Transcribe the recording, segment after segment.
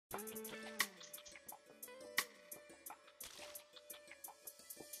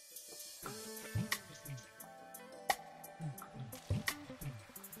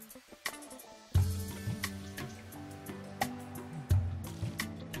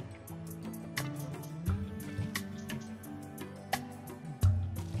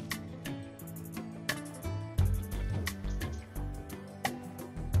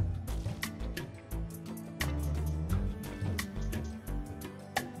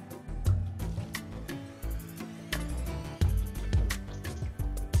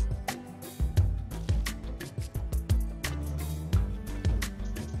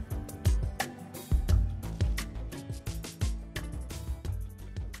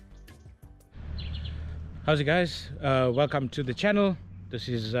How's it, guys? Welcome to the channel. This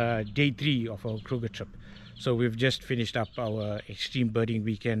is day 3 of our Kruger trip. So we've just finished up our extreme birding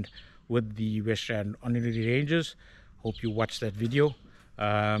weekend with the Western honorary rangers. Hope you watched that video.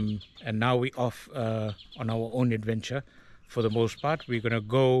 And now we're off on our own adventure. For the most part, we're gonna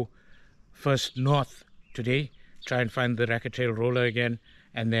go first north today, try and find the racket tail roller again,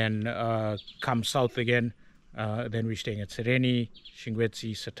 and then come south again. Then we're staying at Sirheni,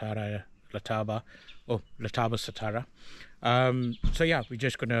 Shingwedzi, Satara, Lethaba, Satara. So yeah, we're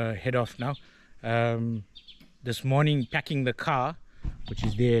just gonna head off now. This morning, packing the car, which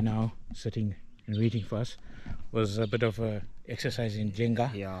is there now, sitting and waiting for us, was a bit of a exercise in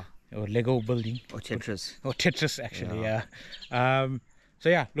Jenga, or Lego building, or Tetris. Or Tetris, actually, yeah. So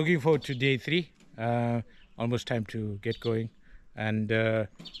yeah, looking forward to day 3. Almost time to get going, and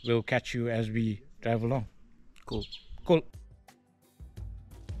we'll catch you as we drive along. Cool.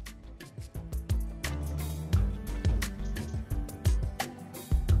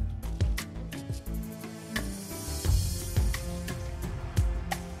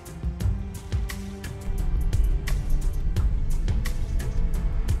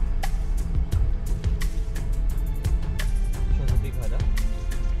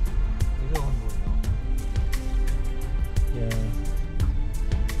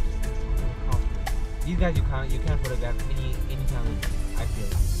 These guys you can't photograph any time. I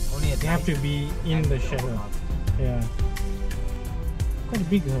feel only at They have to be in the shadow. Yeah. Quite a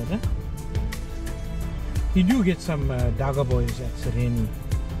big herd, huh? You do get some dagger boys at Sirheni. You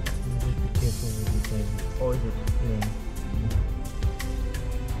just be careful with the driving. Oh, is it? Yeah.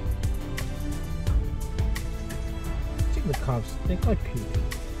 Check the calves. They're quite cute.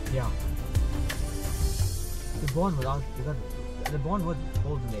 Yeah. The bond was out because the bond was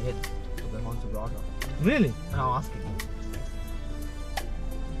holes in their head, so the horns were brought up. Really? And I'm asking.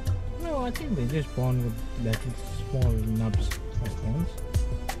 No, I think they just born with little small nubs of horns.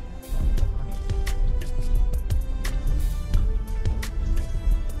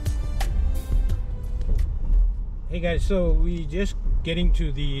 Hey guys, so we just getting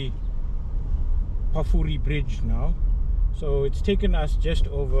to the Pafuri bridge now. So it's taken us just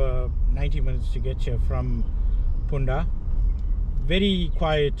over 90 minutes to get here from Punda. Very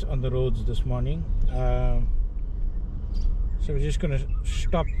quiet on the roads this morning. So we're just gonna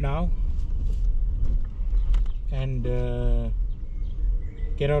stop now and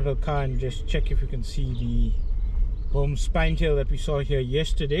get out of the car and just check if you can see the bome spinetail that we saw here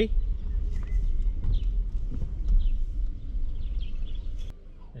yesterday.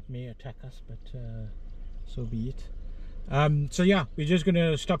 That may attack us, but so be it. So yeah, we're just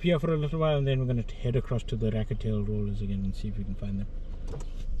gonna stop here for a little while, and then we're gonna head across to the racket tail rollers again and see if we can find them.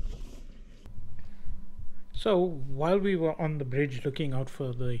 So while we were on the bridge looking out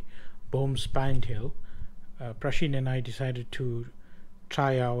for the bome spinetail, Prasheen and I decided to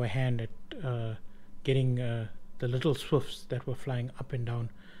try our hand at getting the little swifts that were flying up and down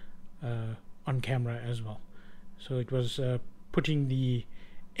on camera as well. So it was putting the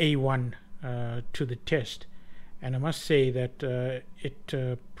A1 to the test, and I must say that it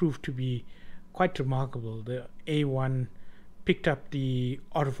proved to be quite remarkable. The A1 picked up the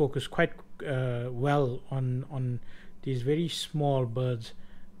autofocus quite well on these very small birds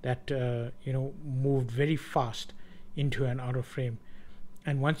that moved very fast into and out of frame.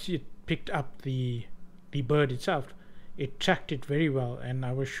 And once it picked up the bird itself, it tracked it very well. And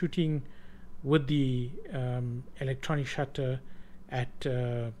I was shooting with the electronic shutter at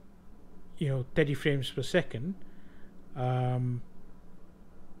 30 frames per second,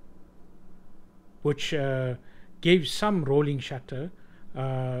 which gave some rolling shutter,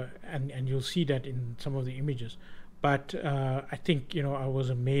 and you'll see that in some of the images. But I think I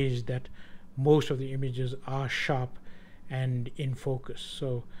was amazed that most of the images are sharp and in focus.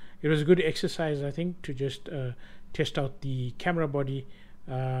 So it was a good exercise, I think, to just test out the camera body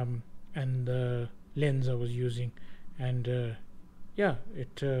and the lens I was using, and yeah,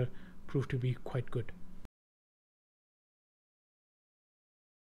 it proved to be quite good.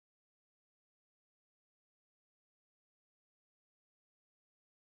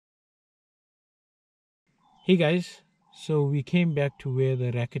 Hey guys, so we came back to where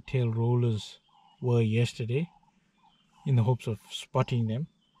the racket tail rollers were yesterday in the hopes of spotting them.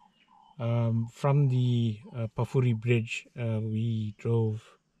 From the Pafuri bridge, we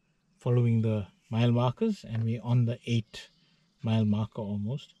drove following the mile markers, and we're on the 8-mile marker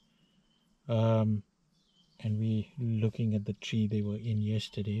almost. And we looking at the tree they were in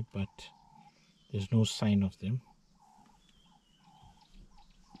yesterday, but there's no sign of them.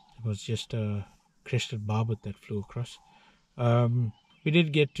 It was just a crested barbet that flew across. We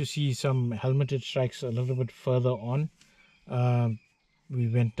did get to see some helmeted shrikes a little bit further on. We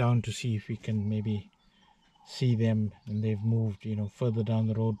went down to see if we can maybe see them, and they've moved, you know, further down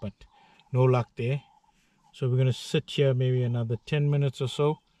the road, but no luck there. So we're going to sit here maybe another 10 minutes or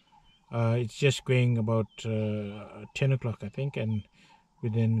so. It's just going about 10 o'clock, I think, and we're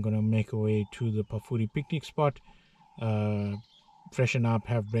then going to make our way to the Pafuri picnic spot, freshen up,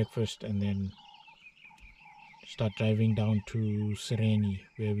 have breakfast, and then start driving down to Sirheni,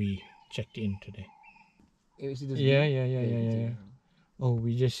 where we checked in today. Yeah. Oh,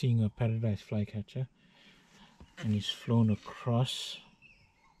 we're just seeing a paradise flycatcher, and he's flown across.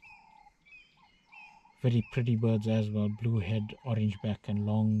 Very pretty birds as well, blue head, orange back, and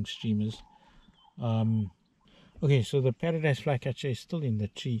long streamers. Okay, so the paradise flycatcher is still in the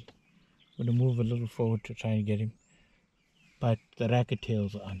tree. I'm going to move a little forward to try and get him, but the racket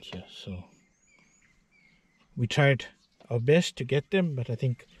tails aren't here, so we tried our best to get them, but I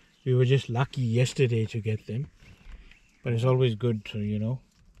think we were just lucky yesterday to get them. But it's always good to, you know,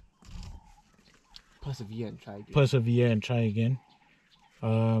 persevere and try again.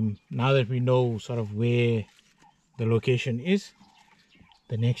 Now that we know sort of where the location is,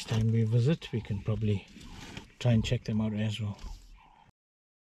 the next time we visit, we can probably try and check them out as well.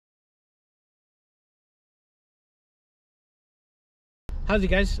 How's it,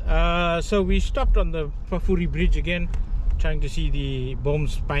 guys? So we stopped on the Pafuri bridge again, trying to see the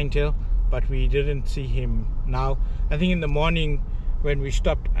Bohm's pinetail, but we didn't see him now. I think in the morning when we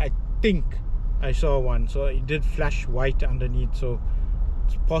stopped, I think I saw one, so it did flash white underneath, so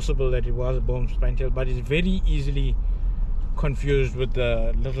it's possible that it was a Bohm's pinetail, but it's very easily confused with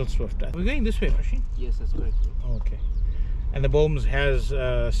the little swift. We're going this way, Prasheen? Yes, that's correct. Oh, okay. And the Bohm's has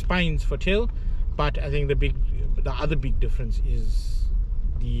spines for tail, but I think the other big difference is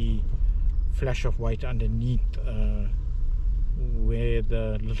the flash of white underneath, where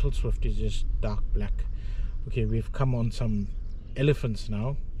the little swift is just dark black. Okay, we've come on some elephants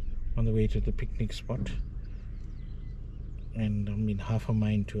now on the way to the picnic spot, and I'm in half a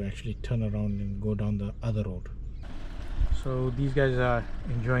mind to actually turn around and go down the other road. So these guys are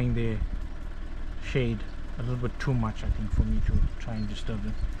enjoying the shade a little bit too much, I think, for me to try and disturb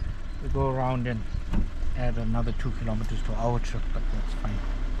them. We go around and add another 2 kilometers to our trip, but that's fine.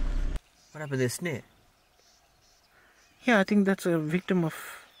 What happened to the snare? Yeah, I think that's a victim of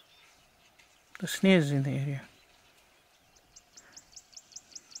the snares in the area.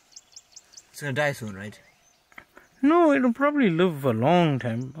 It's gonna die soon, right? No, it'll probably live a long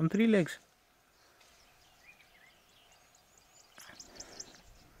time on 3 legs.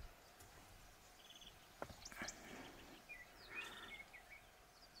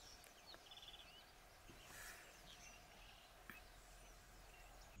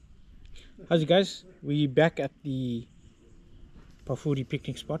 How's it, guys? We back at the Pafuri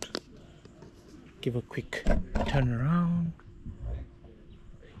picnic spot. Give a quick turn around.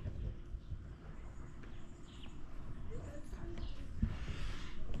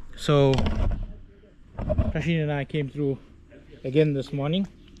 So Prasheen and I came through again this morning.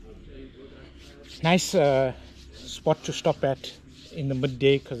 Nice spot to stop at in the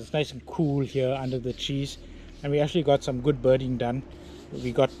midday because it's nice and cool here under the trees, and we actually got some good birding done.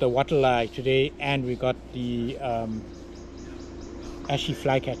 We got the wattle today, and we got the ashy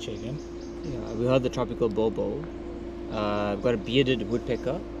flycatcher again. Yeah, we heard the tropical bobo. We've got a bearded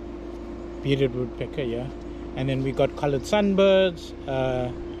woodpecker. Yeah. And then we got coloured sunbirds.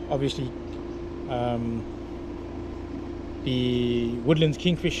 Obviously, the woodlands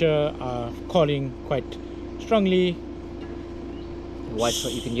kingfisher are calling quite strongly.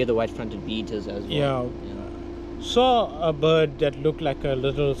 You can hear the white-fronted beaters as well. Yeah. Saw a bird that looked like a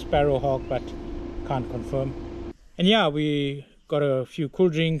little sparrowhawk, but can't confirm. And yeah, we got a few cool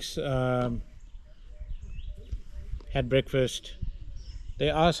drinks, had breakfast.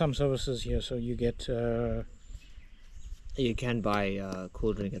 There are some services here, so you get you can buy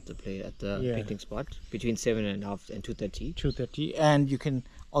cool drink at the picnic spot between 7:30 and 2:30. 2:30, and you can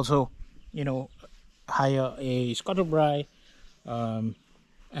also, you know, hire a scottle braai, and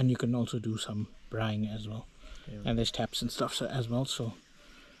you can also do some braaiing as well. Yeah. And there's taps and stuff as well, so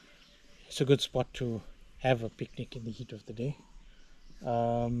it's a good spot to have a picnic in the heat of the day.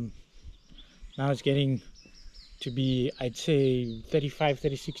 Now it's getting to be, I'd say,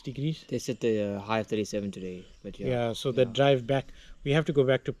 35-36 degrees. They set the high of 37 today, but yeah, so the drive back, we have to go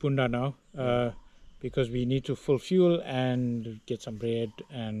back to Punda now, because we need to full fuel and get some bread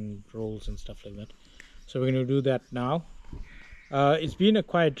and rolls and stuff like that. So we're going to do that now. It's been a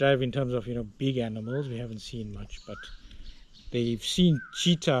quiet drive in terms of, you know, big animals. We haven't seen much, but they've seen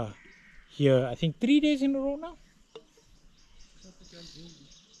cheetah here, I think 3 days in a row now.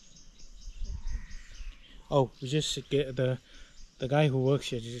 Oh, we just get the guy who works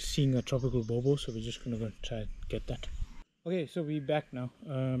here is seeing a tropical bobo, so we're just gonna go try and get that. Okay, so we're back now.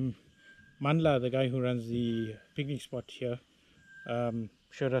 Manla, the guy who runs the picnic spot here,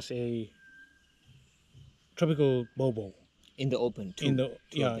 showed us a tropical bobo In the open, too. in the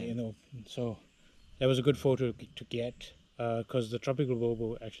open. So that was a good photo to get, because the tropical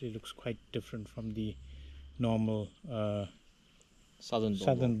bobo actually looks quite different from the normal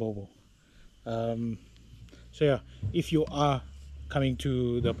southern bobo. So yeah, if you are coming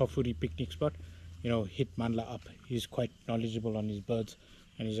to the Pafuri picnic spot, hit Manla up. He's quite knowledgeable on his birds,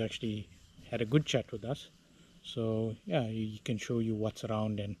 and he's actually had a good chat with us. So yeah, he can show you what's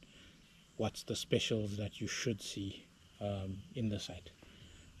around and what's the specials that you should see in the site.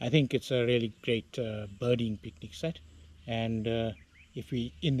 I think it's a really great birding picnic site, and if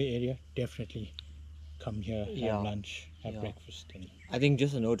we in the area, definitely come here, have lunch, have breakfast. And I think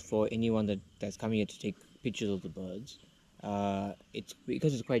just a note for anyone that's coming here to take pictures of the birds, it's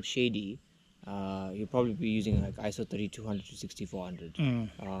because it's quite shady. You'll probably be using like ISO 3200 to 6400,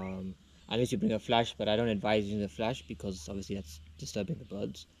 unless you bring a flash. But I don't advise using the flash because obviously that's disturbing the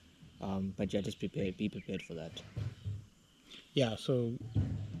birds. But yeah, just be prepared for that. Yeah, so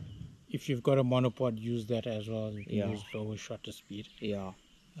if you've got a monopod, use that as well. You can use lower shutter speed. Yeah.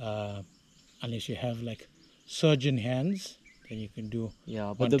 Unless you have like surgeon hands, then you can do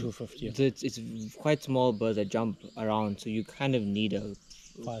 250. It's quite small birds that jump around, so you kind of need a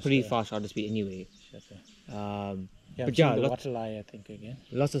pretty fast shutter speed anyway. But yeah, the water lie, I think, again.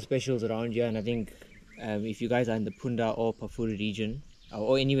 Lots of specials around here, and I think if you guys are in the Punda or Pafuri region,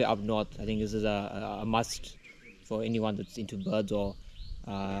 or anywhere up north, I think this is a must for anyone that's into birds or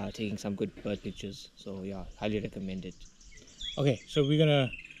taking some good bird pictures. So yeah, highly recommend it. Okay, so we're gonna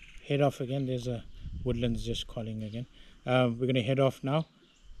head off again. There's a woodlands just calling again. We're gonna head off now,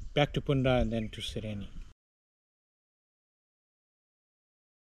 back to Punda and then to Sirheni.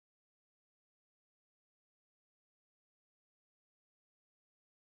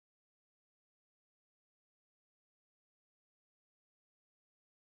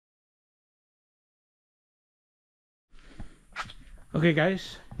 Okay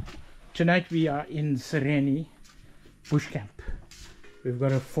guys, tonight we are in Sirheni Bush Camp. We've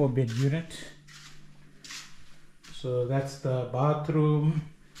got a 4-bed unit. So that's the bathroom.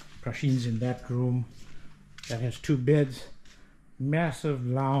 Prasheen's in that room. That has 2 beds. Massive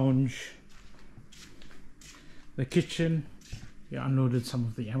lounge. The kitchen. We unloaded some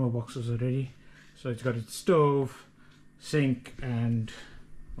of the ammo boxes already. So it's got its stove, sink, and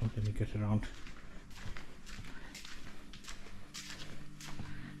let me get around.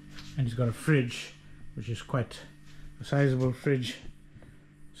 And it's got a fridge, which is quite a sizable fridge.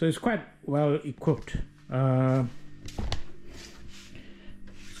 So it's quite well equipped. It's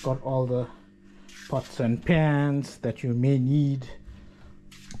got all the pots and pans that you may need.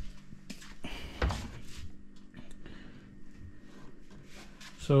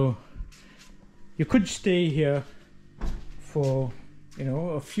 So you could stay here for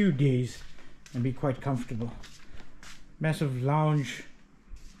a few days and be quite comfortable. Massive lounge.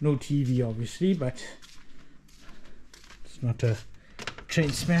 No TV obviously, but it's not a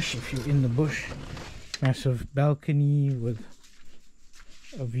train smash if you're in the bush. Massive balcony with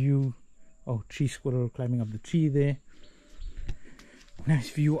a view. Oh, tree squirrel climbing up the tree there.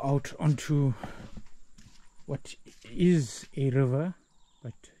 Nice view out onto what is a river,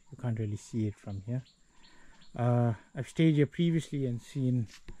 but you can't really see it from here. I've stayed here previously and seen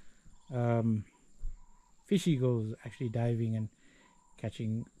fish eagles actually diving and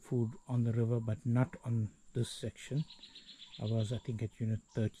catching food on the river, but not on this section. I was, I think, at unit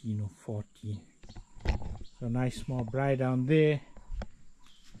 13 or 14. So nice small braai down there.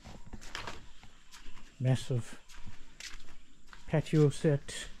 Massive patio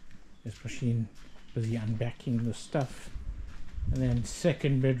set. There's Prasheen busy unpacking the stuff. And then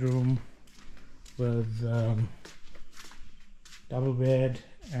second bedroom with double bed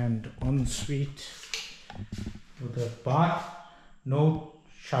and ensuite with a bath. No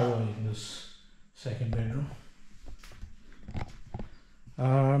shower in this second bedroom.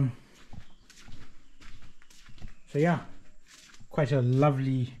 So yeah, quite a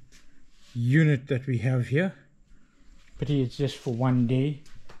lovely unit that we have here. Pity it's just for one day.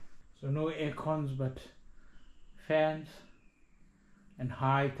 So no air cons, but fans and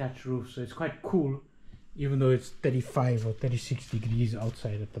high thatch roof. So it's quite cool, even though it's 35 or 36 degrees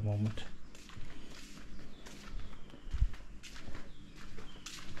outside at the moment.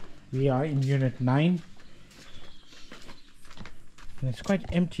 We are in unit 9 and it's quite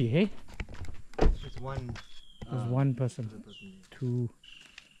empty, hey? It's one There's one person, two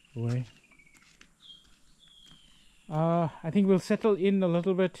away. I think we'll settle in a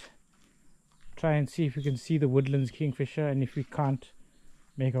little bit, try and see if we can see the woodlands kingfisher, and if we can't,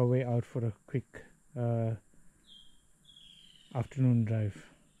 make our way out for a quick afternoon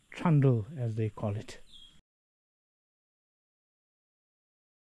drive. Trundle, as they call it.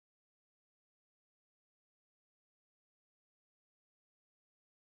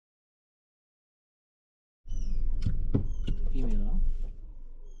 Female, huh?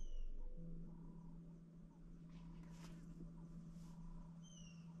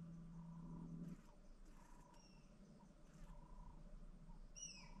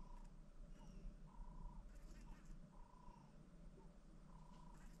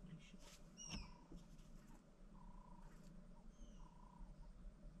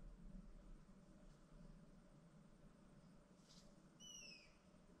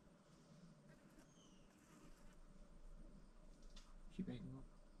 She backing up.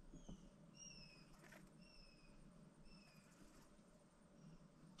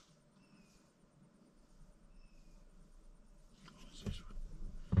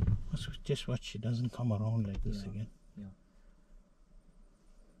 Just what she doesn't come around like this again. Yeah.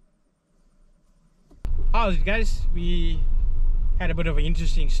 How's it, guys? We had a bit of an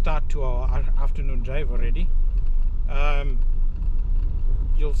interesting start to our afternoon drive already.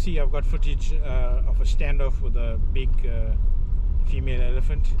 You'll see I've got footage of a standoff with a big female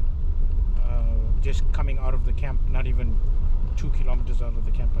elephant just coming out of the camp, not even 2 kilometers out of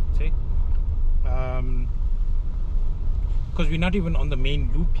the camp, I'd say. Because we're not even on the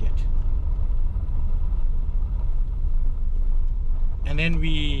main loop yet. And then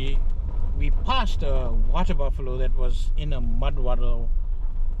we passed a water buffalo that was in a mud puddle,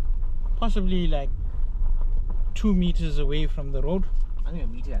 possibly like 2 meters away from the road. I think a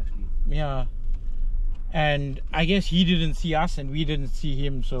meter actually. Yeah. And I guess he didn't see us and we didn't see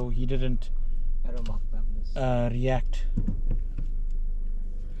him, so he didn't react.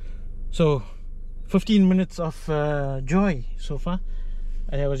 So 15 minutes of joy so far.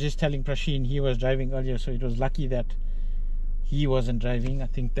 I was just telling Prasheen, he was driving earlier, so it was lucky that he wasn't driving. I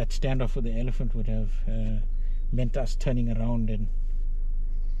think that standoff with the elephant would have meant us turning around and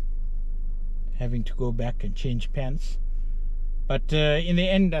having to go back and change pants. But in the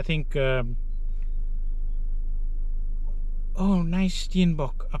end, I think oh, nice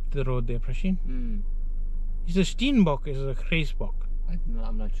steenbok up the road there, Prasheen. Is it a steenbok or is it a kreisbok?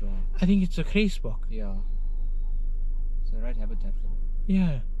 I'm not sure. I think it's a kreisbok. Yeah. It's the right habitat for them.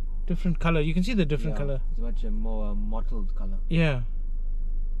 Yeah. Different color. You can see the different color. It's much more mottled color. Yeah.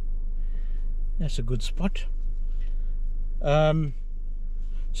 That's a good spot. So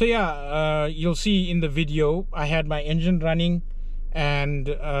yeah, you'll see in the video I had my engine running and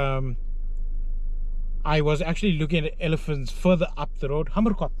I was actually looking at elephants further up the road.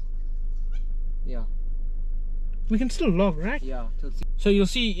 Hammerkop. Yeah. We can still log, right? Yeah. So you'll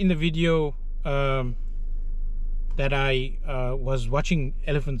see in the video that I was watching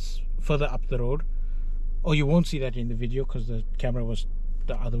elephants further up the road. Or you won't see that in the video because the camera was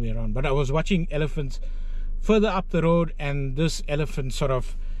the other way around. But I was watching elephants further up the road, and this elephant sort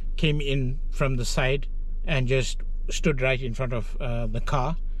of came in from the side and just stood right in front of the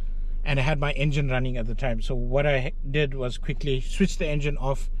car. And I had my engine running at the time. So what I did was quickly switch the engine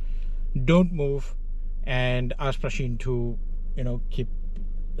off, don't move, and ask Prasheen to, you know, keep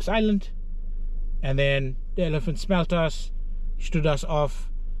silent. And then the elephant smelt us, stood us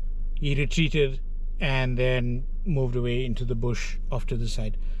off, he retreated, and then moved away into the bush off to the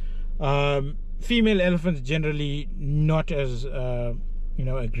side. Female elephants generally not as you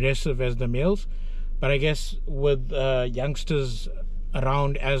know, aggressive as the males, but I guess with youngsters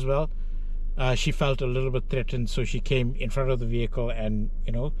around as well, she felt a little bit threatened, so she came in front of the vehicle and,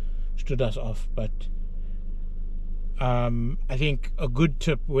 you know, stood us off. But I think a good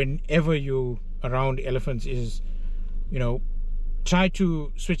tip whenever you around elephants is, you know, try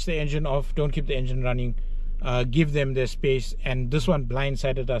to switch the engine off, don't keep the engine running, give them their space. And this one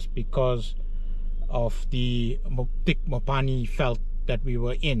blindsided us because of the thick mopani felt that we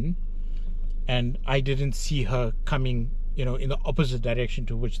were in, and I didn't see her coming, you know, in the opposite direction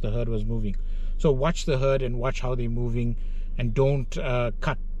to which the herd was moving. So watch the herd and watch how they're moving, and don't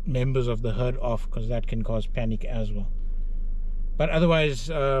cut members of the herd off, because that can cause panic as well. But otherwise,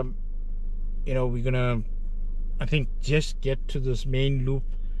 you know, we're gonna, I think, just get to this main loop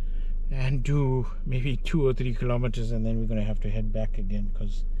and do maybe 2 or 3 kilometers, and then we're gonna have to head back again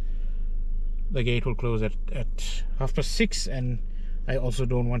because the gate will close at 6:30, and I also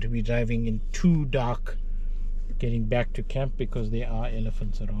don't want to be driving in too dark getting back to camp because there are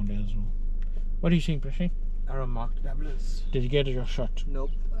elephants around as well. What are you saying, Prasheen? arrow marked babblers. Did you get your shot?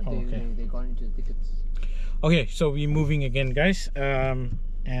 Nope. Okay. They got into the thickets. Okay, so we're moving again, guys,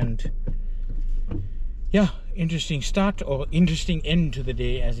 and yeah, interesting start or interesting end to the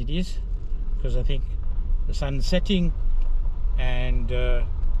day as it is, because I think the sun's setting, and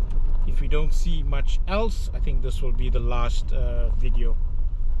if we don't see much else, I think this will be the last video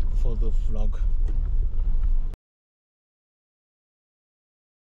for the vlog.